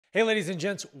Hey, ladies and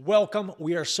gents, welcome.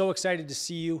 We are so excited to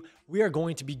see you. We are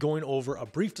going to be going over a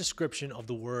brief description of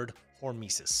the word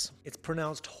hormesis. It's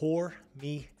pronounced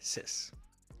hormesis.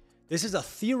 This is a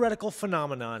theoretical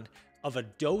phenomenon of a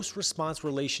dose-response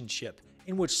relationship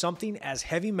in which something as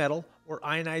heavy metal or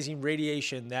ionizing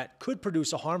radiation that could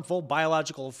produce a harmful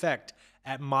biological effect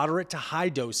at moderate to high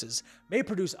doses may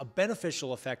produce a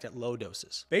beneficial effect at low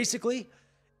doses. Basically,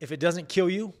 if it doesn't kill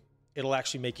you, it'll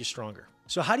actually make you stronger.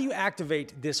 So how do you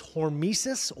activate this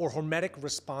hormesis or hormetic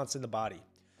response in the body?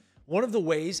 One of the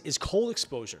ways is cold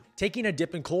exposure. Taking a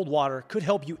dip in cold water could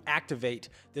help you activate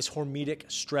this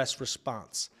hormetic stress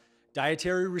response.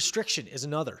 Dietary restriction is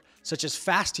another, such as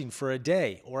fasting for a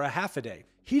day or a half a day.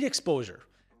 Heat exposure.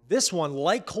 This one,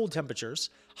 like cold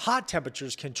temperatures, hot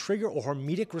temperatures can trigger a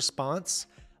hormetic response.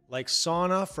 Like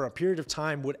sauna for a period of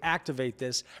time would activate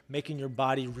this, making your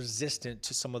body resistant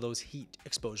to some of those heat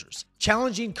exposures.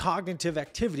 Challenging cognitive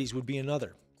activities would be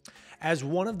another. As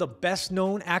one of the best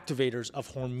known activators of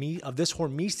this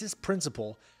hormesis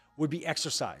principle would be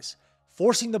exercise.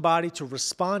 Forcing the body to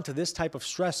respond to this type of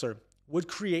stressor would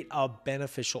create a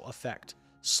beneficial effect.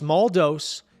 Small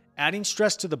dose, adding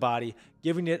stress to the body,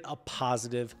 giving it a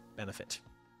positive benefit.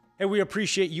 Hey, we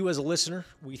appreciate you as a listener.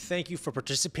 We thank you for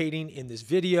participating in this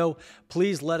video.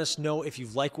 Please let us know if you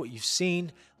like what you've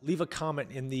seen. Leave a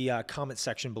comment in the comment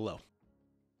section below.